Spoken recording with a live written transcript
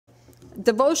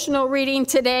devotional reading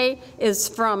today is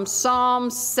from Psalm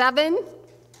 7,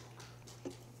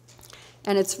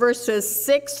 and it's verses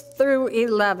 6 through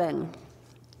 11.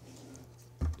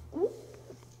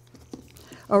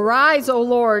 Arise, O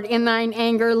Lord, in thine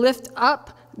anger, lift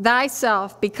up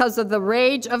thyself because of the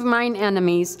rage of mine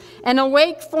enemies, and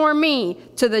awake for me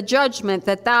to the judgment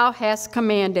that thou hast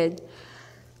commanded.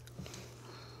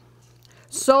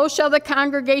 So shall the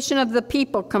congregation of the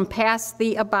people compass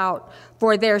thee about.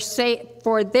 For their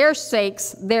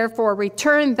sakes, therefore,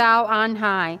 return thou on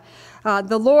high.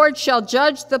 The Lord shall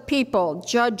judge the people.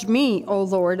 Judge me, O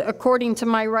Lord, according to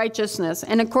my righteousness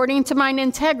and according to mine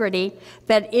integrity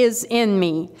that is in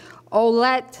me. O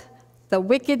let the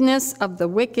wickedness of the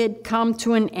wicked come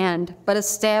to an end, but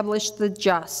establish the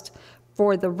just.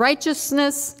 For the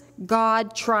righteousness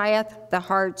God trieth the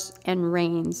hearts and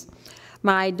reins.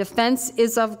 My defense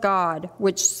is of God,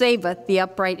 which saveth the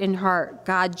upright in heart.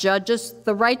 God judges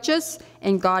the righteous,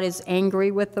 and God is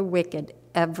angry with the wicked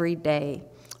every day.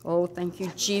 Oh, thank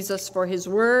you, Jesus, for his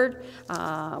word.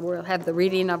 We'll have the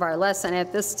reading of our lesson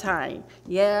at this time.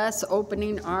 Yes,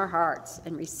 opening our hearts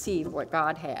and receive what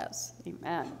God has.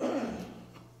 Amen.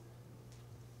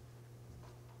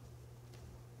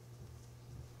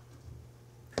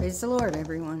 Praise the Lord,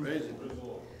 everyone. Praise the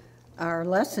Lord. Our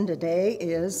lesson today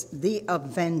is the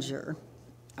Avenger.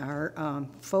 Our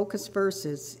focus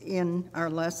verses in our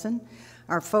lesson.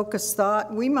 Our focus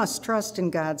thought, we must trust in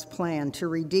God's plan to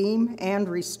redeem and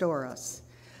restore us.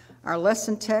 Our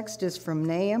lesson text is from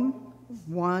Nahum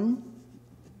 1,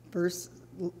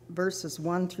 verses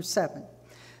 1 through 7.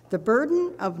 The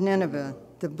burden of Nineveh,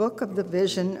 the book of the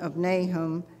vision of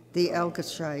Nahum the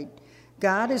Elkoshite.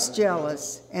 God is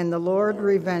jealous, and the Lord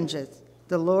revengeth.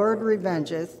 The Lord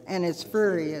revengeth, and is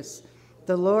furious.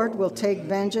 The Lord will take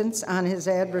vengeance on his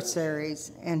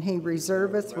adversaries, and he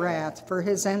reserveth wrath for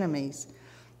his enemies.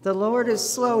 The Lord is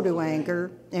slow to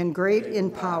anger, and great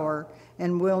in power,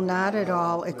 and will not at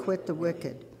all acquit the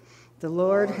wicked. The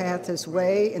Lord hath his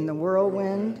way in the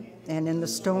whirlwind, and in the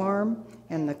storm,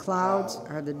 and the clouds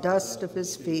are the dust of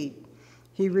his feet.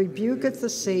 He rebuketh the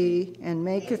sea, and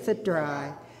maketh it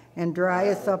dry, and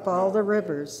drieth up all the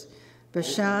rivers.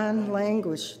 Bashan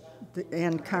languisheth,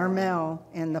 and Carmel,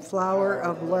 and the flower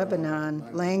of Lebanon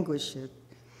languisheth.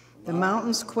 The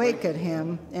mountains quake at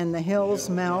him, and the hills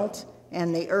melt,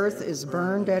 and the earth is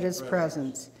burned at his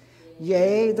presence.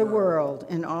 Yea, the world,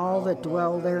 and all that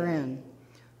dwell therein.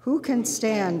 Who can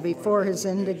stand before his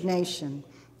indignation,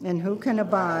 and who can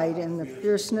abide in the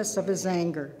fierceness of his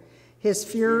anger? His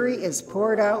fury is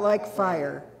poured out like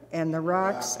fire, and the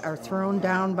rocks are thrown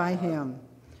down by him.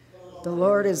 The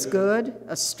Lord is good,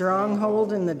 a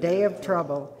stronghold in the day of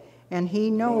trouble, and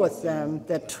he knoweth them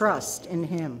that trust in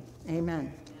him.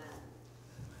 Amen.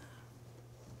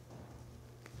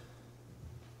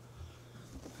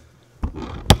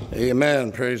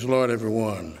 Amen. Praise the Lord,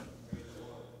 everyone.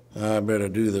 I better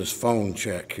do this phone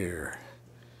check here.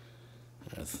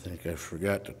 I think I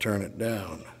forgot to turn it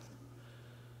down.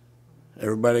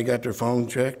 Everybody got their phone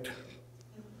checked?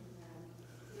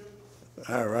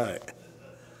 All right.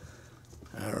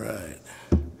 All right.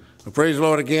 Well, praise the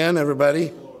Lord again,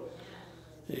 everybody.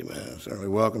 Amen. Certainly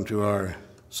welcome to our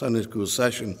Sunday school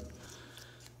session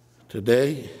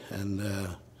today. And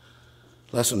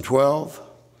lesson 12,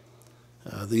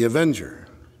 the Avenger.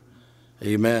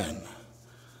 Amen.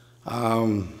 We're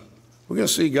going to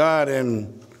see God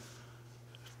in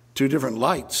two different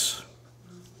lights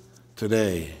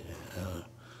today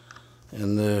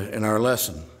in our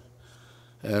lesson,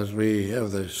 as we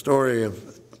have the story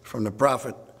from the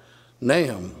prophet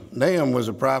Nahum. Nahum was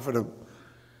a prophet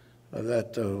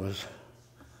that was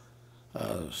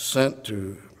sent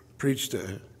to preach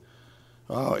to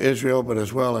Israel, but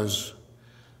as well as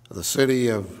the city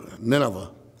of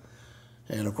Nineveh.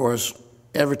 And of course,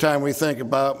 every time we think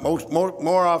about,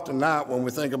 more often not, when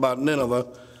we think about Nineveh,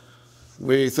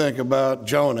 we think about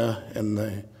Jonah and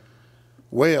the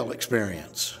whale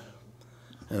experience,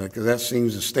 because that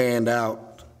seems to stand out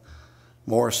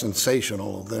more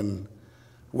sensational than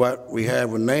what we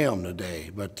have with Nahum today.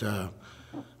 But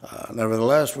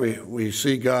nevertheless, we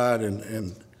see God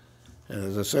in,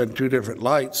 as I said, two different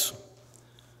lights.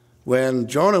 When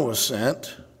Jonah was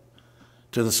sent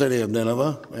to the city of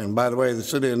Nineveh, and by the way, the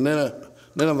city of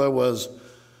Nineveh was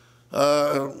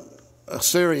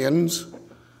Assyrians,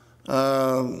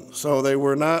 so they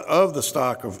were not of the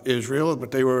stock of Israel,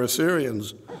 but they were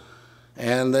Assyrians,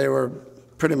 and they were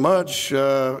pretty much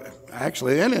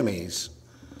actually enemies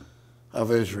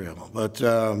of Israel. But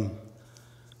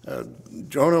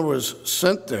Jonah was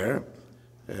sent there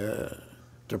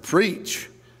to preach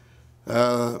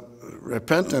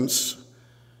repentance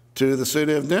to the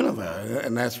city of Nineveh,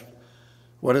 and that's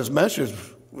what his message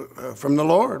from the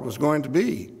Lord was going to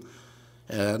be.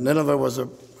 Nineveh was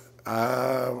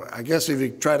I guess if you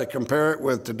try to compare it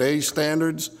with today's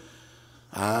standards,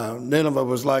 Nineveh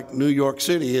was like New York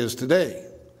City is today.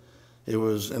 It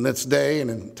was, in its day and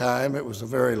in time, it was a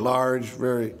very large,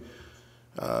 very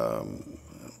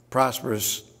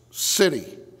prosperous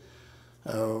city.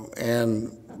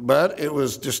 But it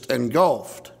was just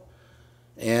engulfed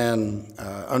in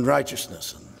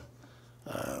unrighteousness.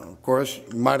 And, of course,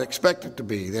 you might expect it to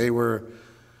be. They were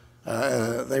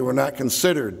not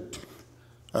considered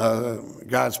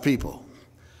God's people,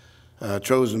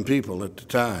 chosen people at the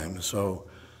time. So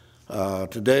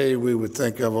today we would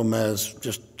think of them as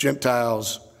just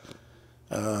Gentiles,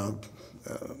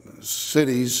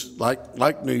 cities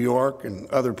like New York and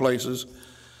other places.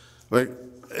 But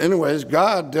anyways,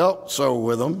 God dealt so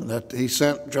with them that he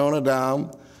sent Jonah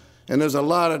down. And there's a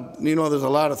lot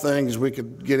of things we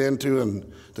could get into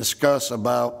and discuss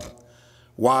about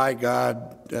why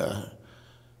God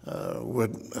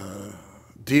would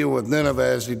deal with Nineveh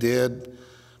as he did,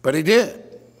 but he did.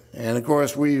 And of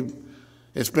course,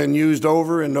 it's been used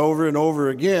over and over and over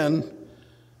again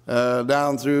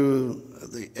down through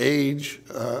the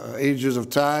ages of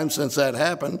time since that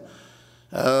happened.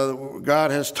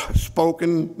 God has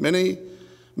spoken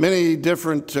many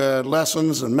different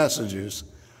lessons and messages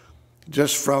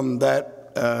just from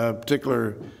that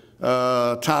particular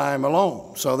time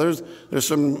alone. So there's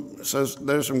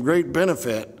some great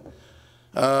benefit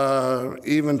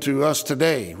even to us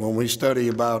today when we study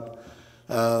about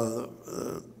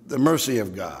the mercy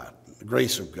of God, the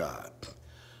grace of God,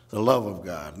 the love of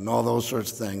God, and all those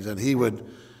sorts of things. And he would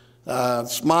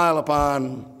smile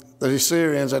upon the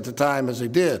Assyrians at the time as he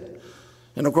did.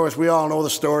 And of course, we all know the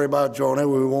story about Jonah.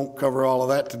 We won't cover all of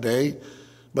that today.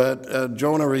 But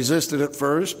Jonah resisted at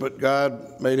first, but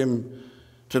God made him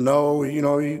to know,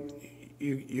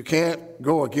 you can't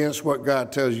go against what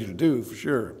God tells you to do, for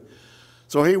sure.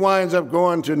 So he winds up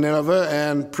going to Nineveh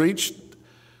and preached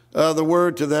the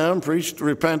word to them, preached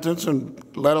repentance, and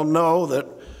let them know that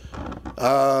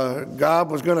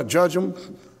God was going to judge them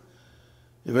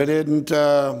if they didn't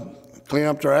clean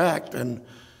up their act. And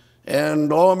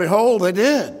lo and behold, they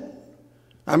did.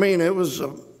 I mean, it was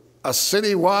a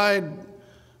citywide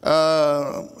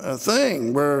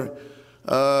thing where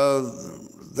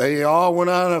they all went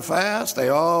on a fast. They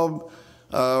all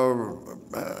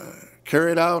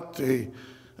carried out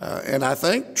and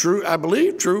I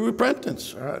believe true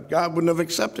repentance. God wouldn't have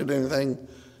accepted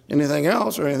anything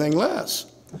else or anything less.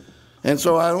 And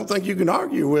so I don't think you can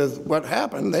argue with what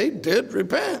happened. They did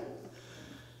repent,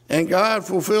 and God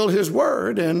fulfilled his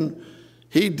word, and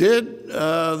he did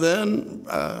then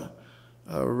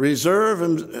reserve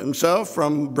himself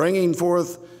from bringing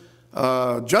forth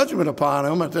judgment upon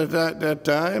them at that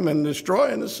time and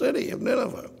destroying the city of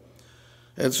Nineveh.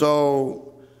 And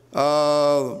so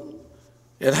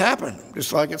it happened,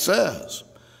 just like it says.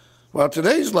 Well,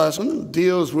 today's lesson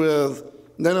deals with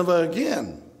Nineveh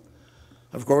again.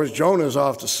 Of course, Jonah's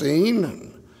off the scene.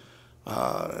 And,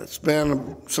 it's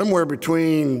been somewhere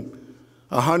between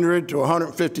 100 to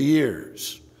 150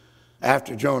 years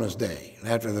after Jonah's day,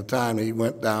 after the time he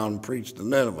went down and preached to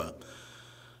Nineveh,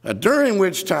 during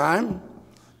which time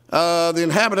the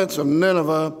inhabitants of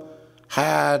Nineveh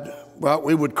had what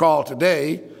we would call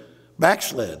today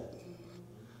backslid.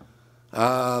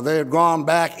 They had gone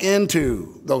back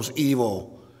into those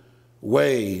evil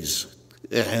ways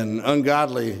and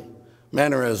ungodly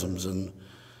mannerisms and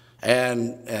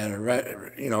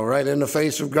right in the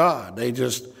face of God. They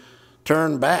just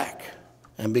turned back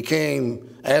and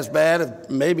became as bad,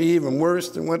 maybe even worse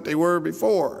than what they were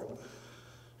before.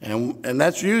 And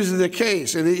that's usually the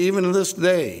case, even to this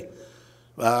day.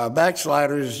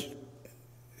 Backsliders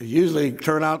usually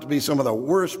turn out to be some of the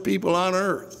worst people on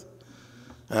earth.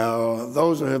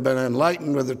 Those who have been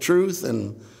enlightened with the truth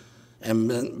and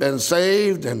been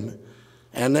saved and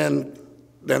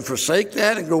then forsake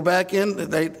that and go back in,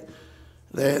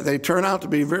 they turn out to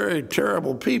be very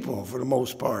terrible people for the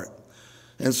most part.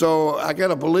 And so I got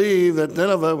to believe that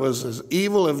Nineveh was as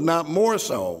evil, if not more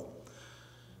so,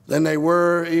 than they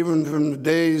were even from the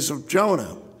days of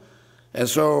Jonah. And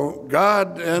so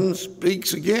God then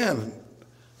speaks again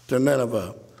to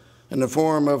Nineveh in the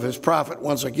form of his prophet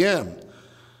once again.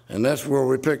 And that's where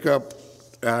we pick up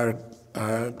our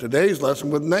today's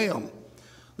lesson with Nahum.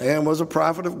 Nahum was a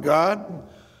prophet of God,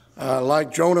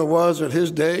 like Jonah was at his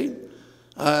day.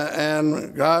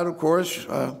 And God, of course,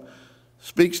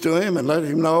 speaks to him and let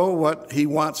him know what he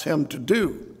wants him to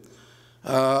do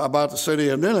about the city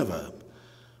of Nineveh.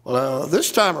 Well,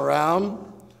 this time around,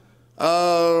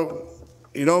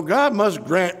 you know, God must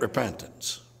grant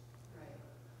repentance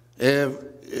if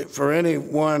for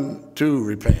anyone to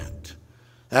repent.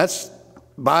 That's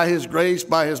by his grace,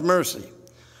 by his mercy.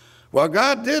 Well,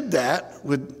 God did that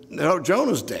with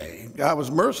Jonah's day. God was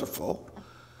merciful,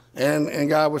 and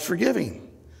God was forgiving.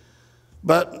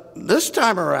 But this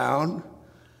time around,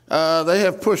 they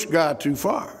have pushed God too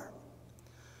far.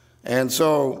 And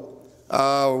so,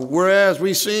 whereas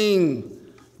we've seen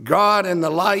God in the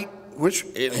light, which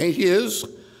he is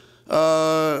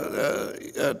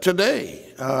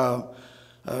today,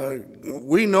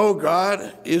 we know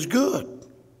God is good.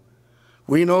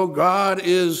 We know God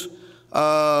is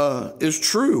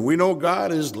true. We know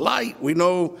God is light. We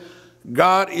know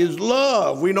God is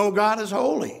love. We know God is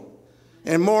holy.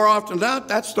 And more often than not,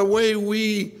 that's the way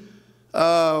we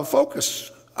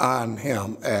focus on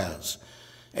him as,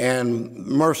 and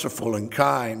merciful and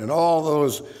kind and all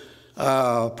those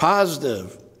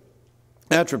positive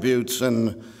attributes.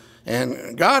 And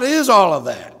God is all of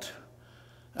that.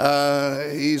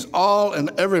 He's all and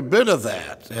every bit of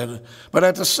that. But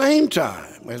at the same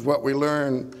time, as what we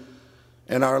learn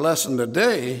in our lesson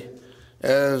today,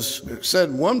 as said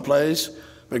in one place,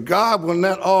 but God will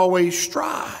not always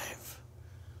strive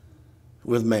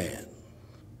with man.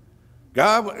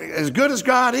 God, as good as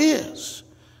God is,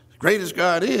 as great as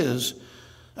God is,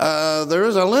 there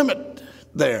is a limit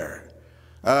there.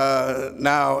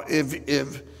 Now,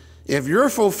 if you're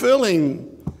fulfilling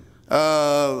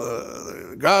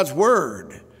God's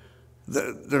word,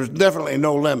 there's definitely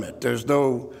no limit. There's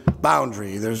no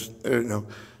boundary. There's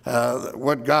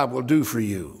what God will do for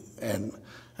you and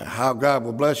how God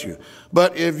will bless you.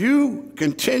 But if you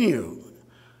continue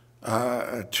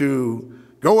to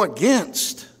go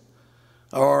against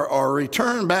or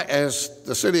return back, as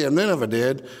the city of Nineveh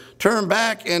did, turn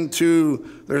back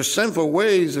into their sinful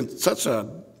ways in such a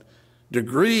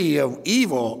degree of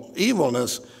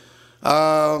evilness,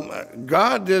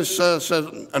 God just says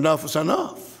enough is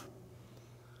enough.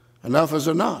 Enough is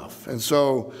enough. And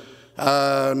so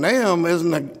Nahum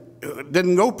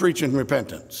didn't go preaching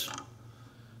repentance.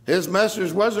 His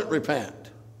message wasn't repent.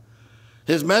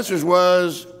 His message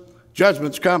was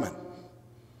judgment's coming.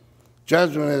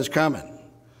 Judgment is coming.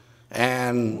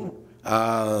 And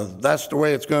that's the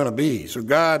way it's going to be. So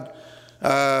God,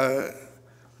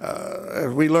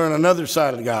 we learn another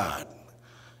side of God.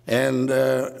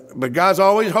 But God's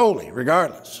always holy,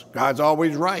 regardless. God's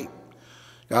always right.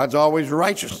 God's always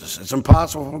righteousness. It's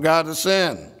impossible for God to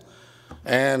sin.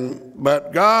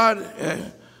 But God,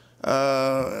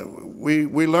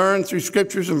 we learn through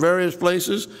scriptures in various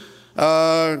places,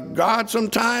 God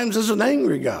sometimes is an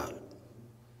angry God.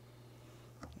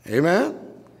 Amen?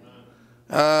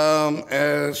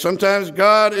 Sometimes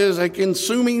God is a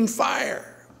consuming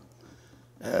fire.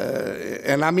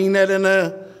 And I mean that in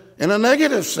a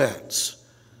negative sense.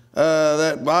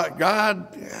 That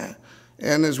God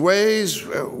and his ways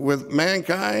with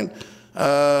mankind,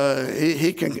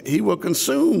 he will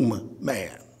consume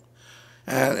man.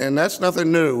 And that's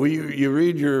nothing new. You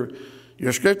read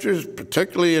your scriptures,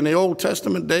 particularly in the Old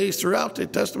Testament days, throughout the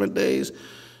Testament days,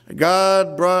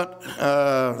 God brought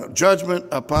judgment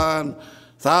upon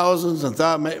thousands and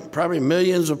probably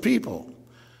millions of people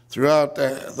throughout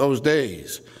those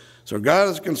days. So God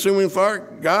is consuming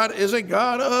fire. God is a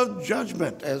God of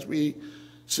judgment, as we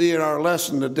see in our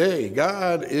lesson today.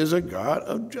 God is a God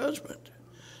of judgment.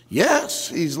 Yes,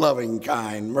 he's loving,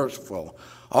 kind, merciful,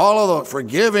 all of the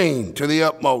forgiving to the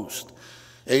utmost.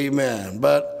 Amen.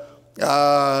 But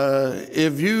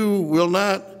if you will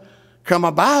not come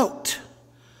about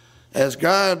as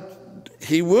God,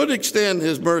 he would extend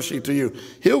his mercy to you.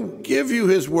 He'll give you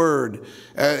his word.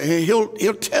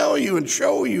 He'll tell you and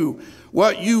show you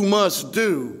what you must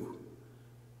do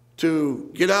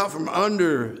to get out from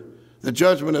under the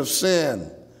judgment of sin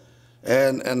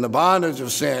and the bondage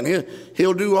of sin.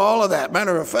 He'll do all of that.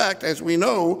 Matter of fact, as we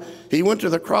know, he went to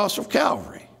the cross of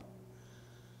Calvary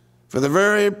for the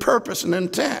very purpose and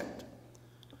intent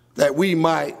that we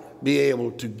might be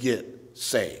able to get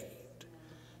saved.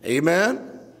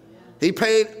 Amen? He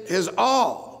paid his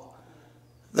all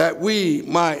that we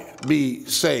might be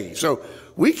saved. So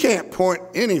we can't point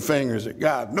any fingers at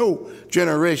God. No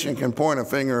generation can point a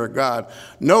finger at God.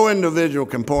 No individual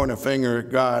can point a finger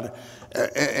at God.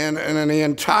 And in the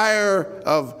entire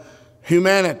of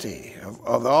humanity,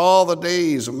 of all the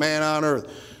days of man on earth,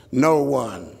 no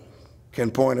one can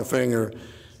point a finger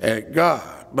at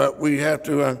God. But we have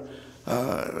to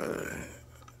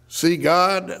see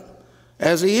God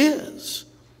as he is.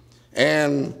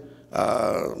 And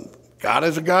God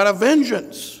is a God of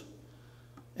vengeance.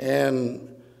 And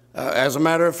as a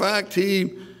matter of fact,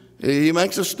 he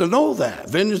makes us to know that.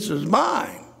 Vengeance is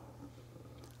mine.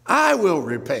 I will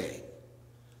repay,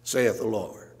 saith the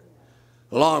Lord.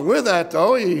 Along with that,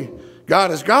 though,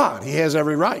 God is God. He has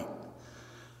every right.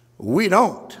 We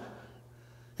don't.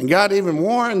 And God even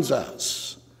warns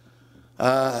us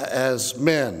as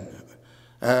men,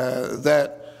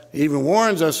 that he even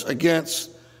warns us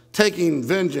against taking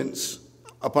vengeance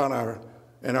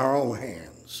in our own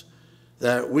hands,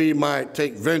 that we might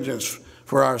take vengeance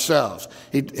for ourselves.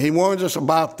 He warns us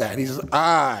about that. He says,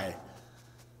 I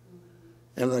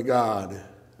am the God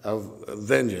of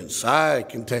vengeance.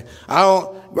 God's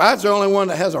the only one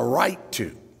that has a right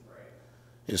to,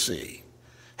 you see.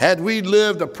 Had we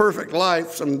lived a perfect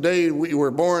life from the day we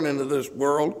were born into this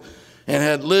world and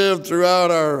had lived throughout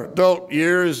our adult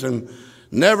years and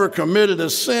never committed a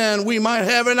sin, we might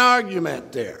have an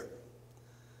argument there.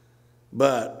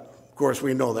 But, of course,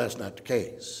 we know that's not the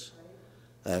case.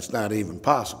 That's not even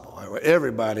possible.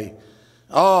 Everybody,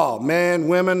 all men,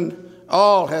 women,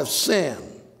 all have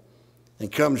sinned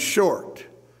and come short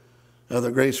of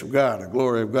the grace of God, the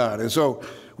glory of God. And so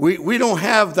we don't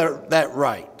have that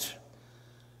right,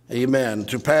 amen,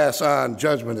 to pass on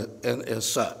judgment as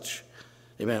such.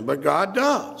 Amen. But God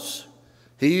does.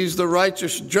 He's the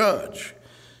righteous judge.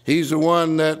 He's the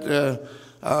one that,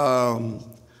 of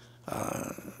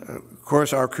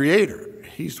course, our creator.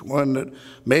 He's the one that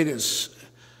made us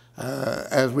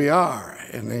as we are.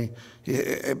 And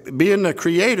being the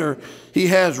creator, he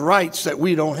has rights that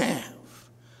we don't have.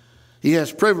 He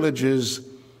has privileges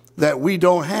that we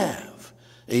don't have.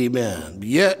 Amen.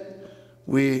 Yet,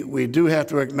 we do have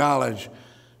to acknowledge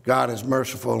God is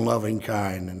merciful and loving,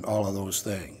 kind, and all of those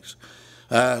things.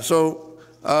 So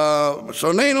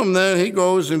Nahum then, he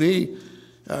goes and he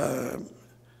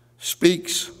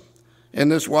speaks in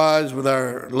this wise with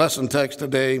our lesson text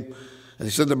today. And he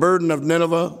said, the burden of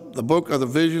Nineveh, the book of the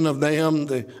vision of Nahum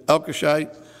the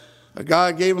Elkoshite,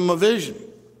 God gave him a vision.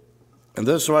 And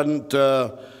this wasn't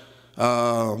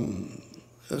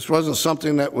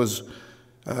something that was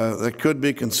that could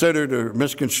be considered or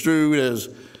misconstrued as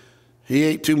he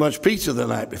ate too much pizza the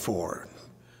night before,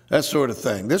 that sort of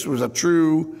thing. This was a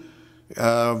true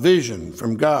vision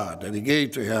from God that he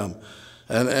gave to him.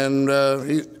 And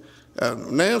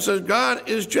Nahum says, God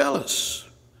is jealous,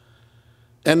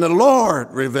 and the Lord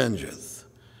revengeth.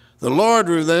 The Lord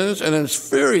revenges and is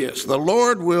furious. The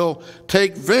Lord will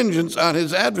take vengeance on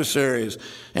his adversaries,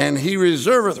 and he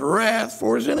reserveth wrath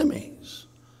for his enemies.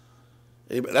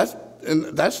 That's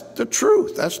the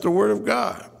truth. That's the word of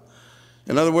God.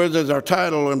 In other words, as our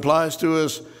title implies to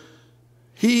us,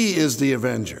 he is the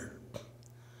avenger.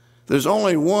 There's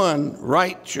only one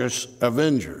righteous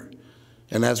avenger,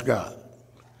 and that's God.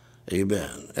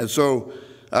 Amen. And so,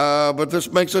 but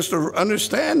this makes us to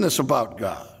understand this about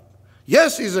God.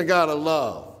 Yes, he's a God of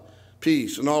love,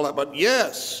 peace, and all that, but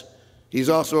yes, he's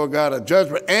also a God of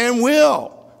judgment and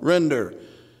will render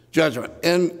judgment.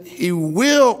 And he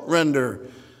will render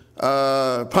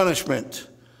punishment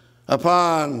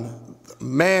upon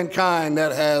mankind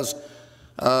that has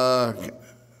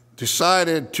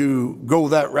decided to go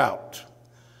that route,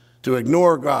 to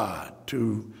ignore God,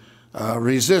 to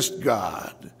resist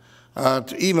God,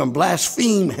 to even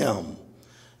blaspheme him.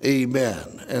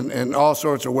 Amen. In all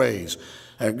sorts of ways.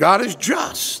 God is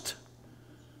just.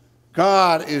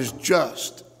 God is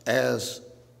just as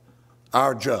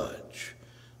our judge.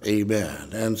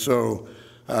 Amen. And so,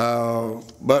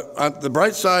 but the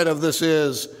bright side of this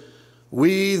is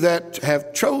we that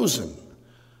have chosen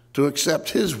to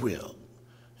accept his will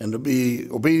and to be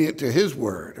obedient to his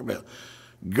word,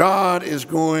 God is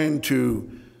going to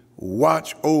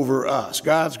watch over us.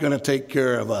 God's going to take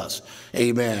care of us.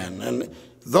 Amen. And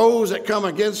those that come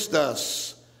against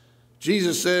us,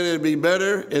 Jesus said it'd be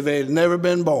better if they had never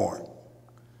been born.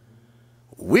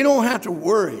 We don't have to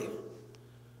worry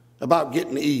about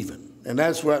getting even. And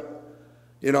that's what,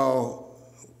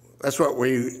 that's what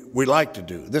we like to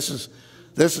do. This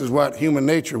is what human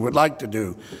nature would like to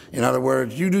do. In other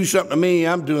words, you do something to me,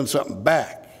 I'm doing something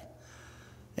back.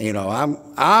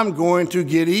 I'm going to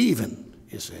get even,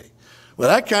 you see. Well,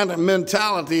 that kind of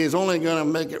mentality is only going to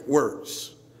make it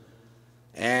worse.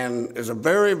 And there's a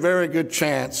very, very good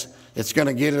chance it's going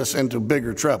to get us into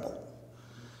bigger trouble.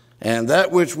 And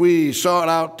that which we sought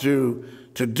out to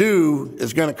do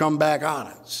is going to come back on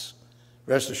us,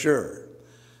 rest assured.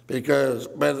 But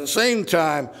at the same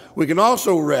time, we can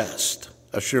also rest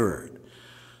assured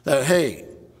that, hey,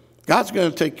 God's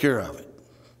going to take care of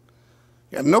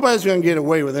it. Nobody's going to get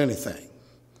away with anything.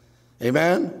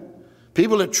 Amen?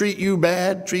 People that treat you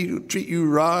bad, treat you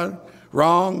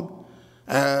wrong,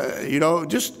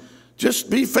 just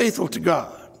be faithful to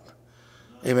God.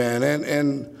 Amen.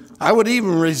 And I would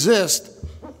even resist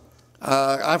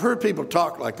I've heard people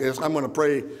talk like this. I'm going to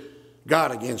pray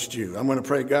God against you. I'm going to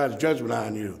pray God's judgment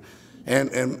on you.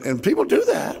 And people do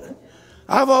that.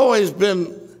 I've always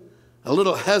been a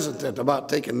little hesitant about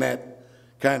taking that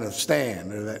kind of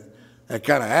stand or that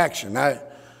kind of action. I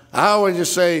always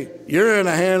just say, you're in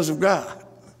the hands of God.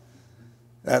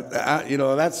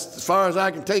 That's as far as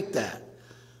I can take that.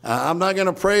 I'm not going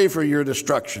to pray for your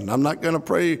destruction. I'm not going to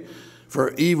pray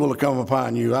for evil to come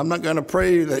upon you. I'm not going to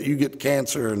pray that you get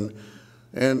cancer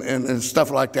and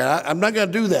stuff like that. I'm not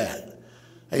going to do that.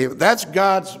 That's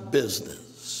God's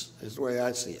business, is the way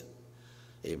I see it.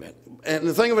 Amen. And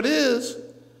the thing of it is,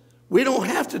 we don't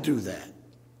have to do that.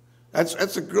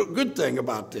 That's a good thing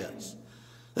about this.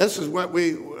 This is what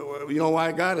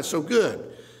why God is so good.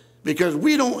 Because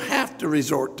we don't have to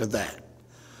resort to that.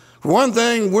 For one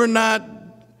thing, we're not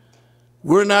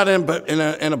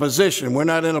in a position, we're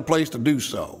not in a place to do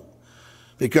so.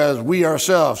 Because we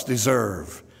ourselves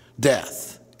deserve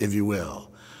death, if you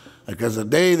will. Because the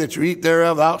day that you eat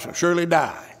thereof, thou shalt surely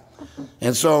die.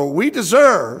 And so we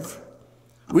deserve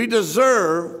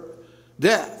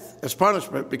death as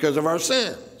punishment because of our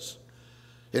sins.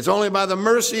 It's only by the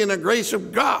mercy and the grace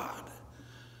of God,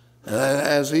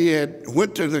 as he had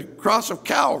went to the cross of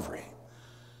Calvary,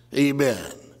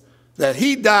 amen, that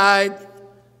he died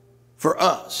for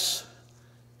us,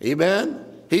 amen.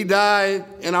 He died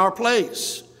in our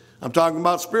place. I'm talking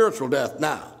about spiritual death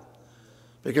now.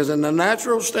 Because in the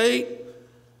natural state,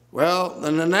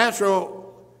 in the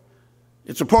natural,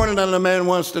 it's appointed that a man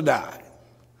wants to die.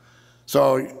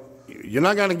 So you're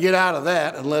not going to get out of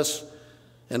that unless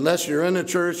you're in the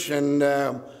church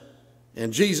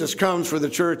and Jesus comes for the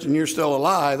church and you're still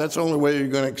alive. That's the only way you're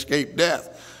going to escape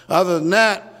death. Other than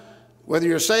that, whether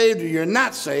you're saved or you're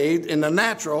not saved, in the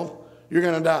natural, you're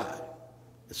going to die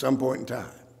at some point in time.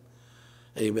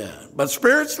 Amen. But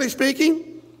spiritually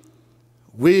speaking,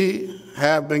 we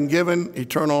have been given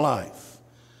eternal life.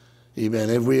 Amen.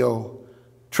 If we'll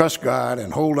trust God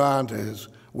and hold on to his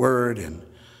word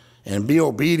and be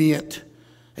obedient,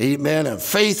 amen, and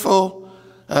faithful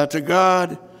to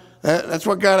God, that's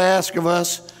what God asks of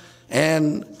us.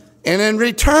 And in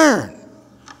return,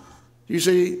 you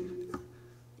see,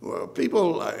 well,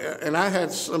 people, and I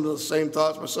had some of the same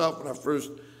thoughts myself when I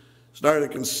first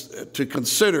started to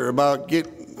consider about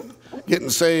getting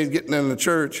saved, getting in the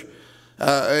church.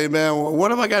 Amen. Well,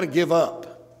 what have I got to give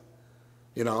up?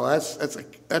 You know,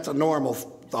 that's a normal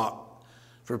thought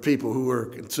for people who are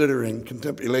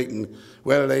contemplating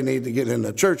whether they need to get in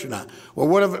the church or not. Well,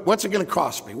 what's it going to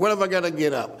cost me? What have I got to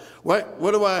get up? What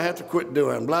do I have to quit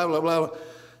doing? Blah, blah, blah.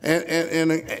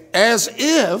 And as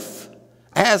if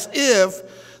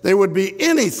there would be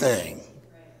anything,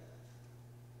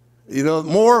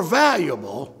 more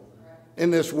valuable in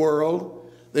this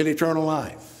world than eternal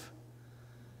life.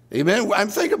 Amen? I'm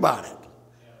thinking about it.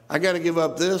 I got to give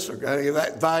up this, or got to give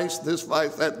that vice, this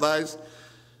vice, that vice,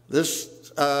 this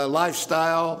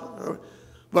lifestyle.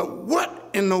 But what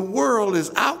in the world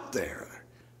is out there,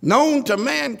 known to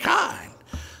mankind,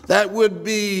 that would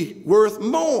be worth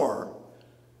more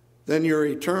than your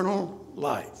eternal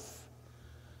life?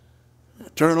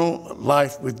 Eternal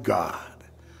life with God.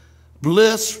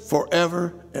 Bliss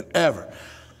forever and ever.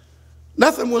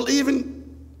 Nothing will even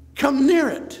come near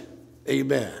it.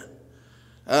 Amen.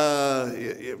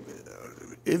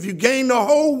 If you gain the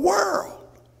whole world,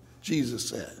 Jesus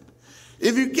said,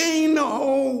 if you gain the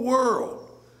whole world.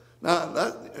 Now,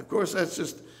 of course,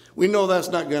 we know that's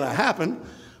not going to happen.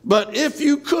 But if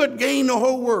you could gain the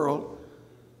whole world,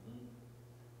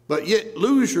 but yet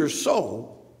lose your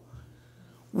soul,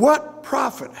 what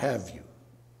profit have you?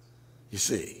 You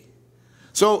see.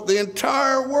 So the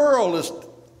entire world is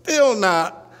still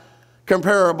not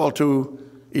comparable to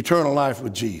eternal life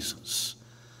with Jesus.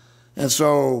 And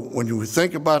so when you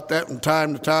think about that from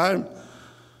time to time,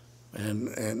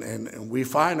 and we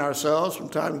find ourselves from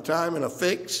time to time in a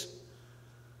fix,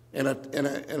 and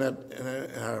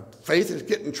our faith is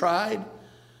getting tried,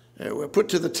 and we're put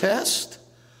to the test.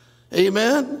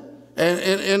 Amen.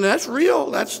 And that's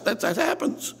real. That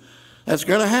happens. That's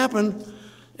going to happen.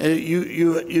 And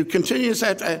you continue to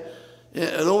have to,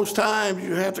 those times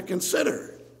you have to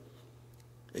consider.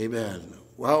 Amen.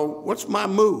 Well, what's my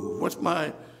move?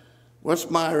 What's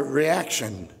my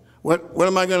reaction? What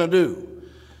am I going to do?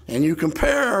 And you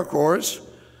compare, of course,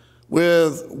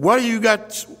 with what have you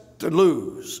got to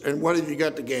lose and what have you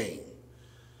got to gain?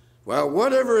 Well,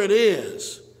 whatever it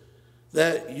is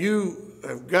that you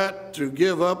have got to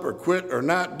give up or quit or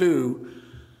not do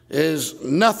is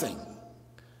nothing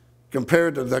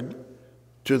compared to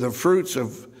the fruits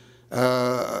of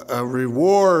a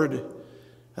reward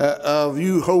of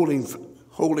you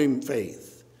holding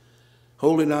faith,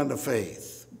 holding on to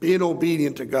faith, being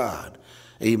obedient to God.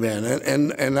 Amen.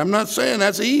 And I'm not saying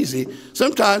that's easy.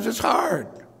 Sometimes it's hard.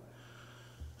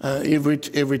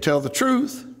 If we tell the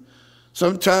truth,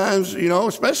 sometimes, you know,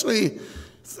 especially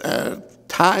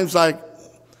times like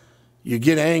you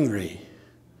get angry.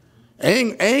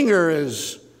 Anger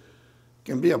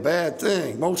can be a bad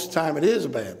thing. Most of the time it is a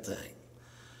bad thing,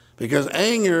 because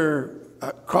anger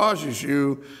causes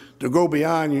you to go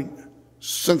beyond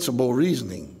sensible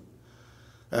reasoning.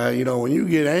 You know, when you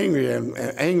get angry and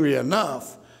angry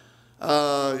enough,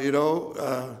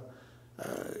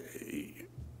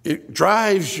 it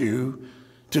drives you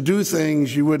to do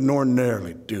things you wouldn't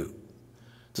ordinarily do,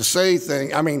 to say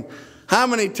things. I mean, how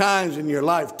many times in your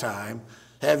lifetime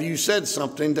have you said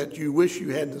something that you wish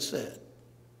you hadn't said?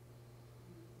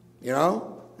 You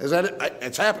know,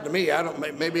 it's happened to me.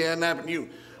 Maybe it hasn't happened to you,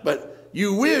 but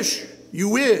you wish you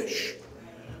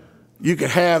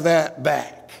could have that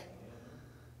back,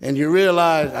 and you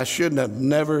realize, I shouldn't have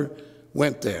never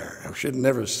went there. I should have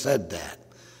never said that.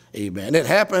 Amen. It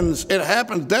happens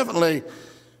definitely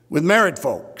with married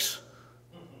folks.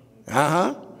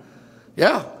 Yeah,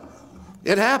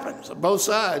 it happens on both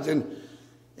sides, and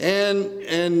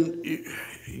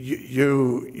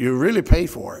you really pay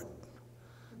for it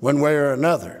one way or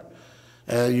another.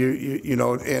 You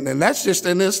know, and that's just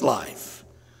in this life.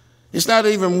 It's not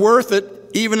even worth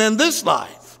it, even in this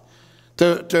life,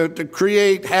 to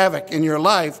create havoc in your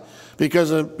life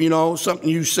because of, you know, something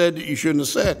you said that you shouldn't have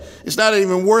said. It's not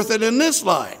even worth it in this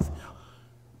life,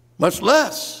 much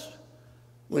less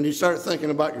when you start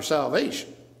thinking about your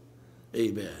salvation.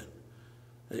 Amen.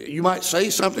 You might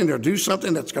say something or do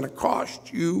something that's going to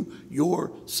cost you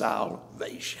your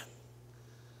salvation.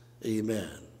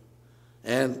 Amen.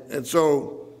 And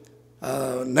so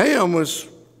Nahum was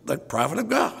the prophet of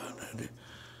God.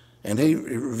 And he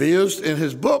reveals in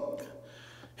his book,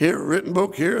 here, written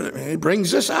book here, he brings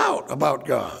this out about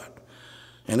God.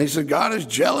 And he said, God is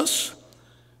jealous,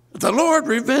 the Lord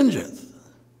revengeth.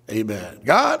 Amen.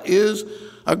 God is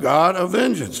a God of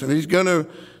vengeance, and he's going to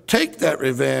take that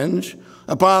revenge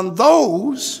upon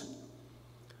those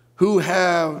who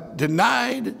have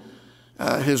denied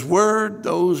his word,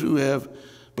 those who have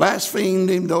blasphemed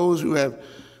him, those who have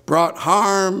brought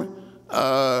harm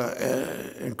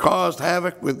and caused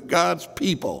havoc with God's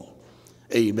people.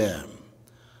 Amen.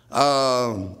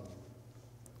 God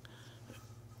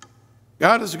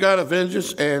is a God of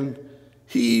vengeance, and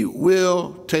he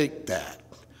will take that.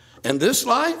 In this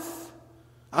life,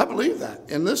 I believe that.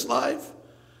 In this life,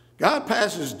 God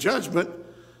passes judgment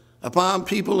upon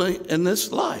people in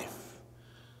this life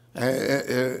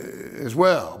as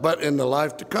well, but in the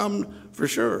life to come for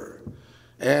sure.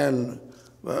 And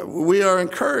we are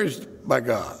encouraged by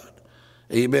God,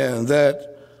 amen,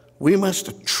 that we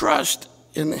must trust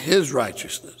in his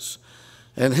righteousness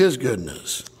and his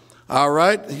goodness. All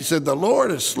right, he said, the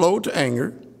Lord is slow to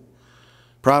anger.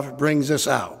 Prophet brings this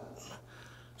out.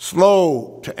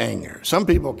 Slow to anger. Some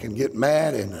people can get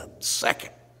mad in a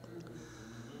second.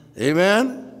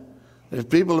 Amen? There's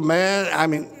people mad. I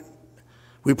mean,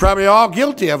 we're probably all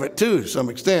guilty of it too to some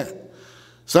extent.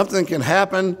 Something can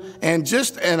happen, and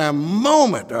just in a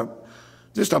moment, or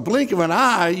just a blink of an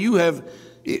eye, you have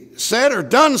said or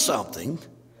done something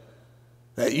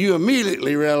that you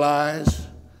immediately realize,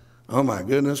 oh my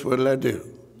goodness, what did I do?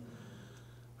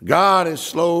 God is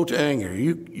slow to anger.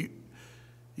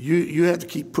 You have to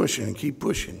keep pushing and keep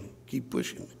pushing, keep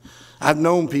pushing. I've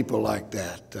known people like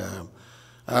that.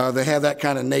 They have that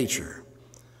kind of nature,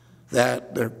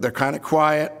 that they're kind of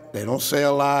quiet. They don't say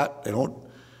a lot. They don't,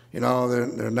 you know,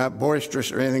 they're not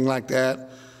boisterous or anything like that.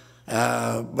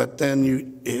 But then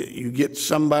you get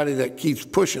somebody that keeps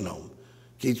pushing them,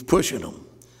 keeps pushing them.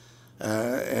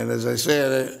 And as I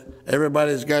said,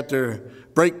 everybody's got their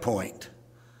break point.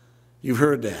 You've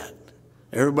heard that.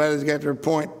 Everybody's got their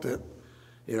point that,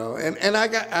 you know, and I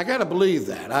got to believe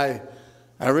that. I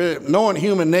really, knowing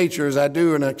human nature as I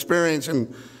do and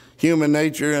experiencing human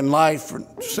nature and life for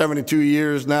 72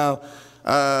 years now,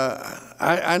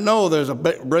 I know there's a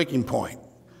breaking point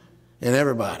in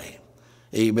everybody.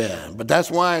 Amen. But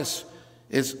that's why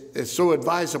it's so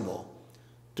advisable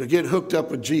to get hooked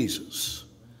up with Jesus.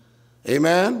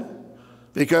 Amen?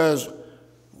 Because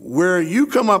where you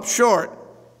come up short,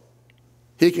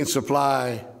 he can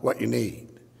supply what you need.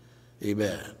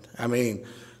 Amen. I mean,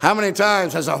 how many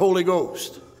times has the Holy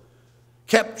Ghost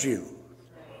kept you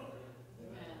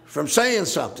from saying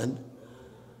something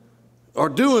or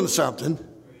doing something?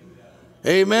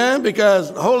 Amen?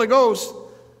 Because the Holy Ghost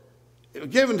is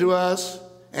given to us,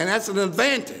 and that's an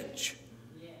advantage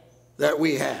that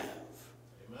we have,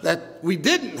 that we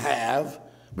didn't have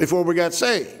before we got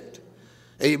saved.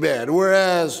 Amen.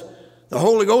 Whereas the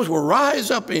Holy Ghost will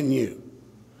rise up in you.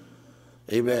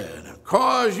 Amen.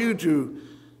 Cause you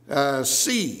to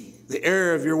see the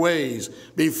error of your ways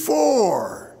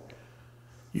before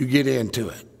you get into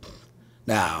it.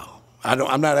 Now,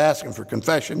 I'm not asking for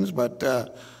confessions, but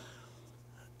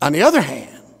on the other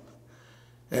hand,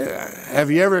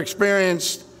 have you ever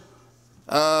experienced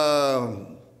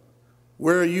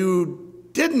where you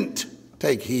didn't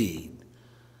take heed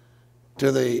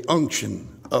to the unction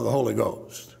of the Holy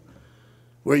Ghost?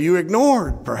 Where you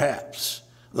ignored, perhaps,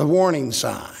 the warning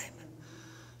sign?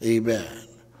 Amen.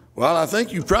 Well, I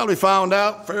think you probably found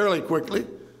out fairly quickly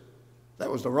that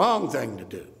was the wrong thing to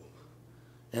do.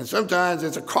 And sometimes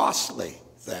it's a costly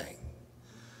thing.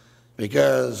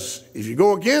 Because if you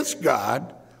go against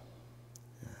God,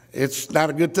 it's not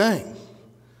a good thing.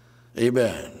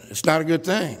 Amen. It's not a good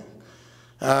thing.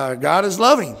 God is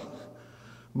loving,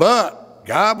 but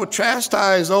God will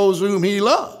chastise those whom he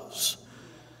loves.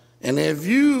 And if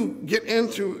you get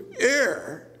into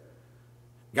error,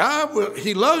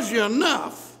 he loves you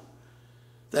enough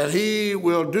that he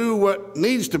will do what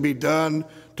needs to be done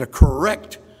to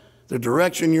correct the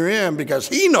direction you're in, because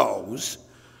he knows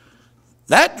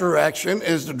that direction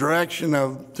is the direction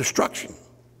of destruction,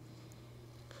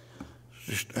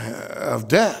 of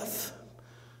death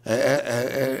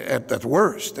at the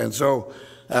worst. And so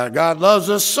God loves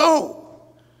us so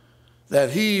that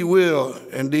he will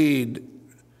indeed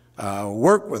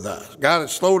work with us. God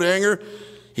is slow to anger.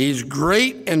 He's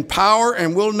great in power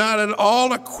and will not at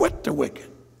all acquit the wicked.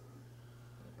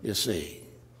 You see,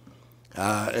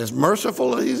 as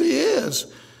merciful as he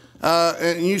is.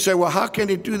 And you say, well, how can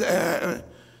he do that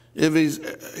if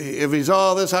he's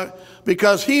all this?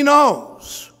 Because he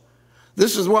knows.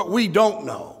 This is what we don't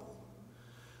know.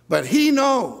 But he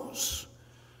knows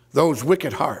those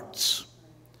wicked hearts.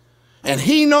 And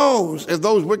he knows if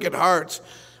those wicked hearts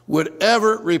would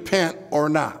ever repent or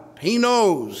not. He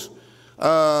knows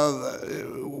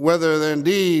whether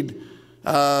indeed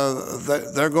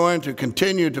they're going to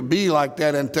continue to be like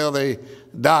that until they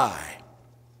die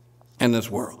in this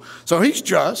world. So he's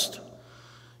just.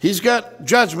 He's got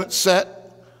judgment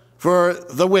set for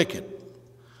the wicked.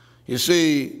 You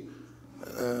see,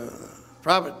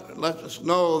 prophet lets us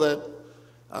know that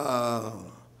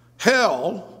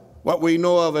hell, what we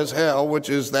know of as hell, which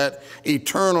is that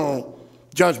eternal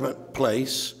judgment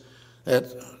place that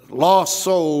lost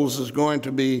souls is going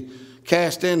to be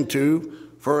cast into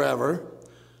forever.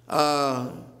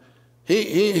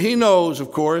 He knows,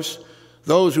 of course,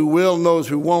 those who will and those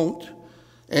who won't.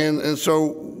 And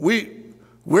so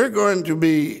we're going to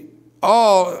be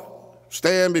all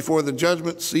stand before the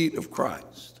judgment seat of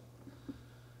Christ.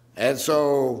 And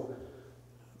so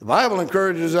the Bible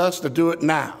encourages us to do it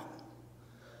now.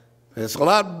 It's a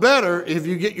lot better if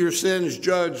you get your sins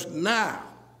judged now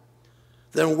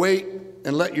than wait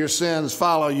and let your sins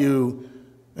follow you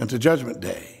into Judgment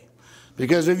Day.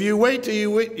 Because if you wait till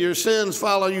your sins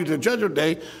follow you to Judgment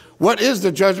Day, what is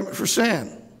the judgment for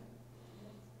sin?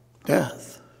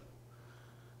 Death.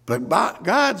 But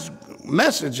God's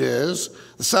message is,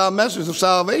 the message of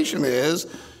salvation is,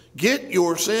 get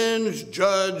your sins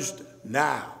judged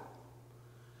now.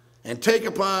 And take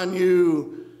upon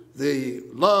you the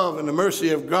love and the mercy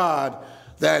of God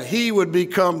that he would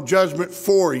become judgment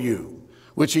for you,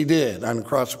 which he did on the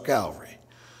cross of Calvary.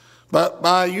 But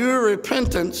by your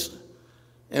repentance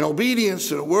and obedience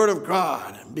to the word of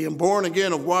God, being born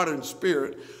again of water and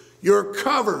spirit, you're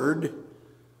covered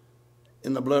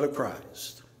in the blood of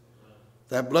Christ.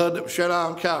 That blood that was shed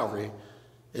out on Calvary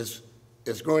is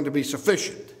going to be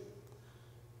sufficient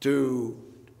to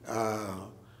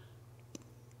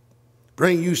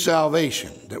bring you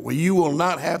salvation, that you will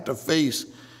not have to face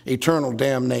eternal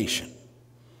damnation,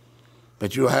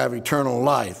 but you'll have eternal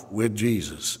life with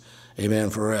Jesus. Amen,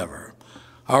 forever.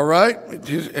 All right.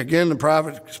 Again, the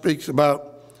prophet speaks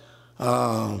about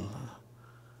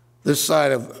this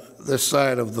side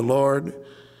of the Lord.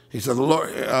 He said, "The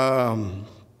Lord,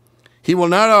 he will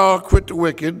not all quit the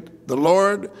wicked. The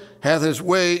Lord hath his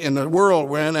way in the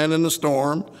whirlwind and in the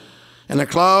storm, and the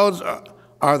clouds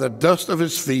are the dust of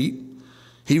his feet.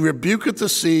 He rebuketh the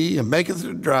sea and maketh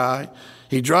it dry.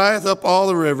 He drieth up all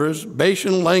the rivers.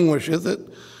 Bashan languisheth it,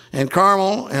 and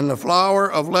Carmel and the flower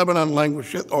of Lebanon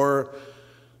languisheth," or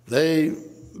they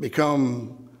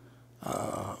become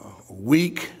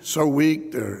weak, so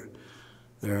weak they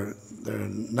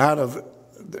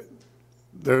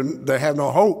have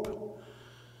no hope.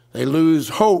 They lose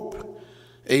hope.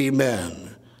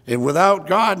 Amen. And without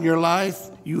God in your life,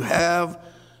 you have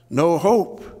no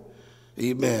hope.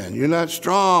 Amen. You're not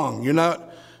strong.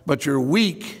 But you're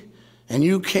weak, and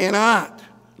you cannot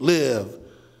live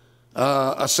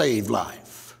a saved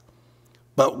life.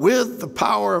 But with the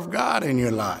power of God in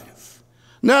your life,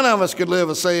 none of us could live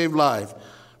a saved life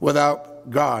without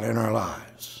God in our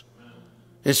lives.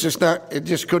 It's just not, it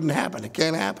just couldn't happen. It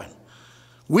can't happen.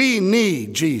 We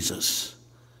need Jesus.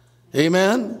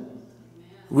 Amen?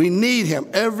 We need him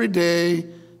every day,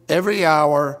 every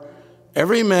hour,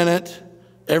 every minute,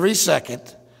 every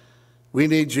second. We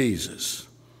need Jesus.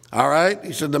 All right?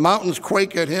 He said, the mountains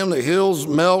quake at him, the hills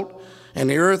melt, and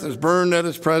the earth is burned at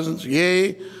his presence.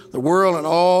 Yea, the world and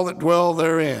all that dwell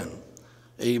therein.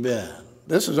 Amen.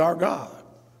 This is our God.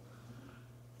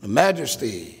 The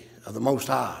majesty of the Most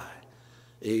High.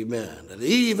 Amen. That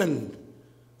even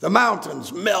the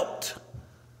mountains melt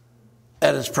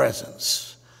at his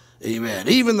presence. Amen.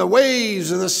 Even the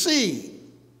waves of the sea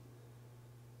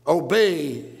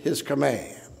obey his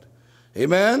command.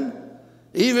 Amen.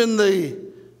 Even the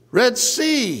Red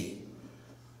Sea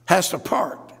has to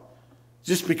part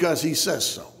just because he says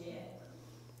so.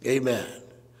 Amen.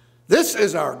 This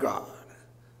is our God.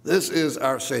 This is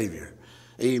our Savior.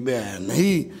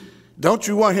 Amen. Don't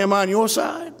you want him on your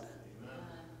side?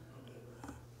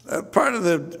 Part of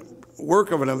the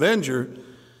work of an avenger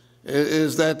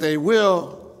is that they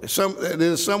will, it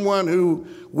is someone who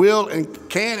will and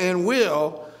can and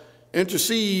will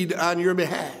intercede on your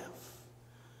behalf.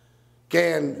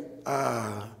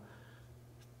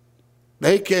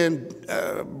 They can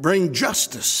bring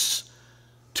justice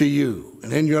to you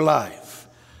and in your life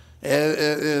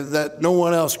that no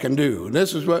one else can do. And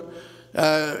this is what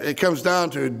it comes down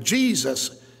to.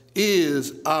 Jesus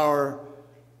is our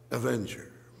avenger.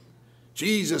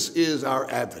 Jesus is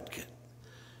our advocate.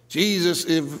 Jesus,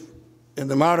 if in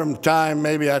the modern time,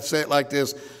 maybe I'd say it like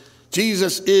this,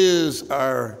 Jesus is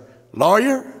our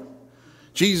lawyer.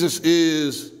 Jesus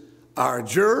is our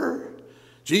juror.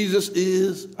 Jesus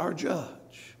is our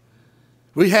judge.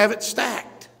 We have it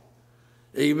stacked.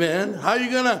 Amen. How are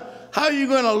you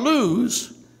gonna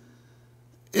lose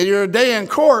in your day in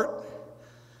court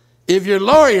if your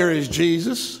lawyer is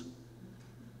Jesus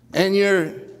and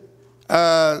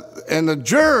and the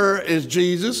juror is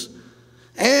Jesus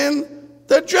and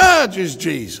the judge is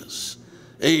Jesus?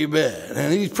 Amen.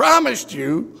 And he's promised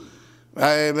you,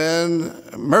 amen,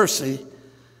 mercy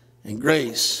and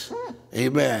grace.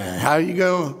 Amen. How are you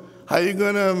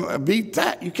gonna beat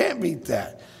that? You can't beat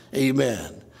that.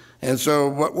 Amen. And so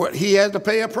what he had to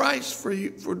pay a price for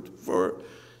you, for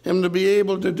him to be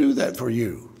able to do that for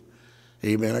you.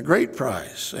 Amen. A great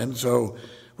price. And so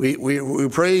we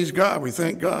praise God. We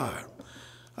thank God.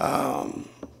 The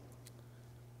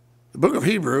book of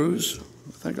Hebrews,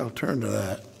 I think I'll turn to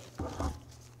that.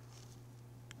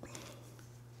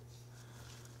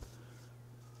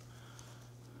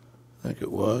 I think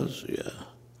it was, yeah.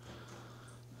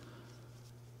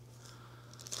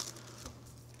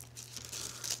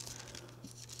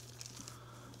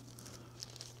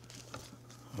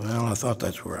 Well, I thought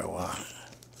that's where I wanted.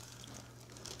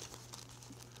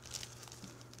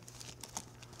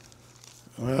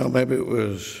 Well, maybe it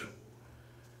was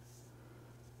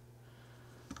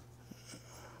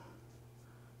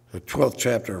the 12th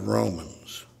chapter of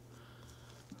Romans.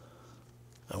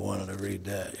 I wanted to read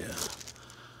that, yeah.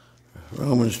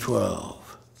 Romans 12.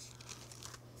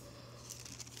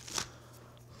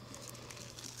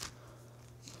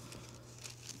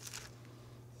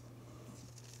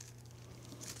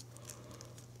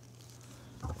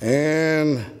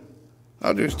 And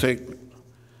I'll just take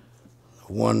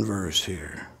one verse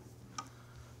here.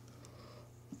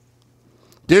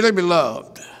 Dearly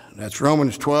beloved, that's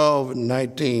Romans 12 and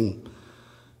 19,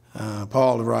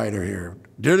 Paul the writer here.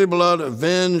 Dearly beloved,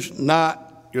 avenge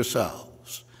not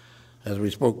yourselves, as we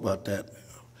spoke about that.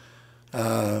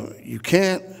 You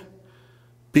can't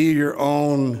be your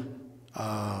own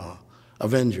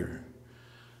avenger.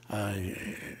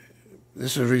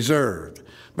 This is reserved.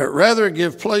 But rather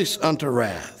give place unto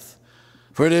wrath.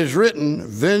 For it is written,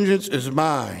 vengeance is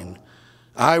mine,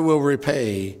 I will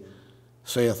repay,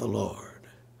 saith the Lord.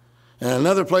 And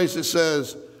another place it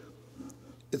says,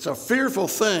 it's a fearful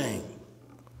thing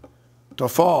to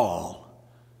fall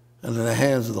into the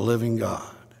hands of the living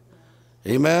God.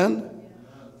 Amen?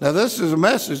 Now this is a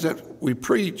message that we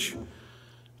preach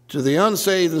to the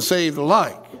unsaved and saved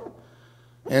alike.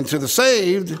 And to the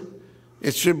saved,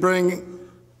 it should bring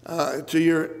to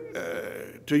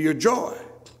your joy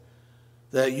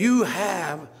that you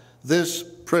have this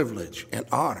privilege and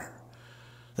honor,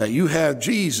 that you have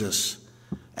Jesus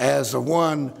as the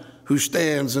one who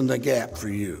stands in the gap for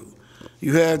you.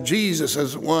 You have Jesus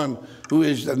as the one who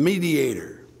is the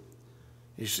mediator.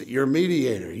 Your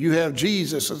mediator. You have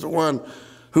Jesus as the one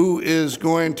who is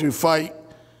going to fight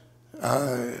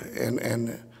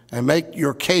and and make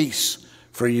your case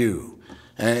for you.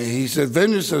 And he said,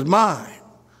 vengeance is mine.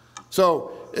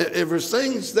 So if there's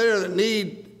things there that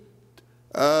need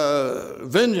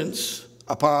vengeance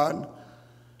upon,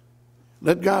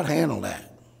 let God handle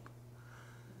that.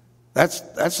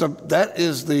 That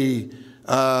is the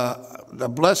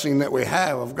blessing that we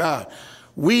have of God.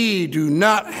 We do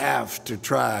not have to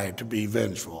try to be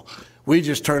vengeful. We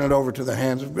just turn it over to the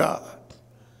hands of God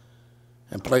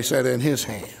and place that in his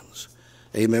hands.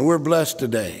 Amen. We're blessed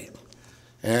today.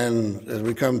 And as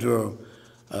we come to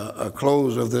a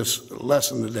close of this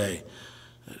lesson today,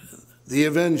 the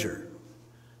Avenger.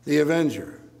 The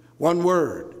Avenger. One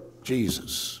word,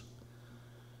 Jesus.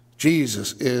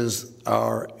 Jesus is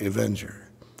our Avenger.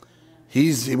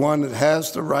 He's the one that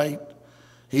has the right.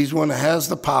 He's the one that has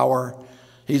the power.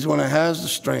 He's the one that has the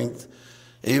strength.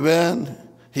 Amen.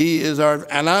 He is our,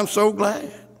 and I'm so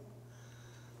glad.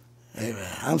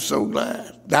 Amen. I'm so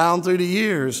glad. Down through the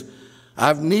years,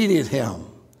 I've needed him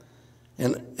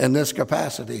in this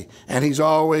capacity, and he's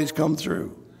always come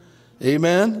through.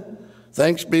 Amen.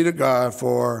 Thanks be to God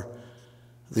for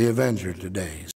the Avenger today.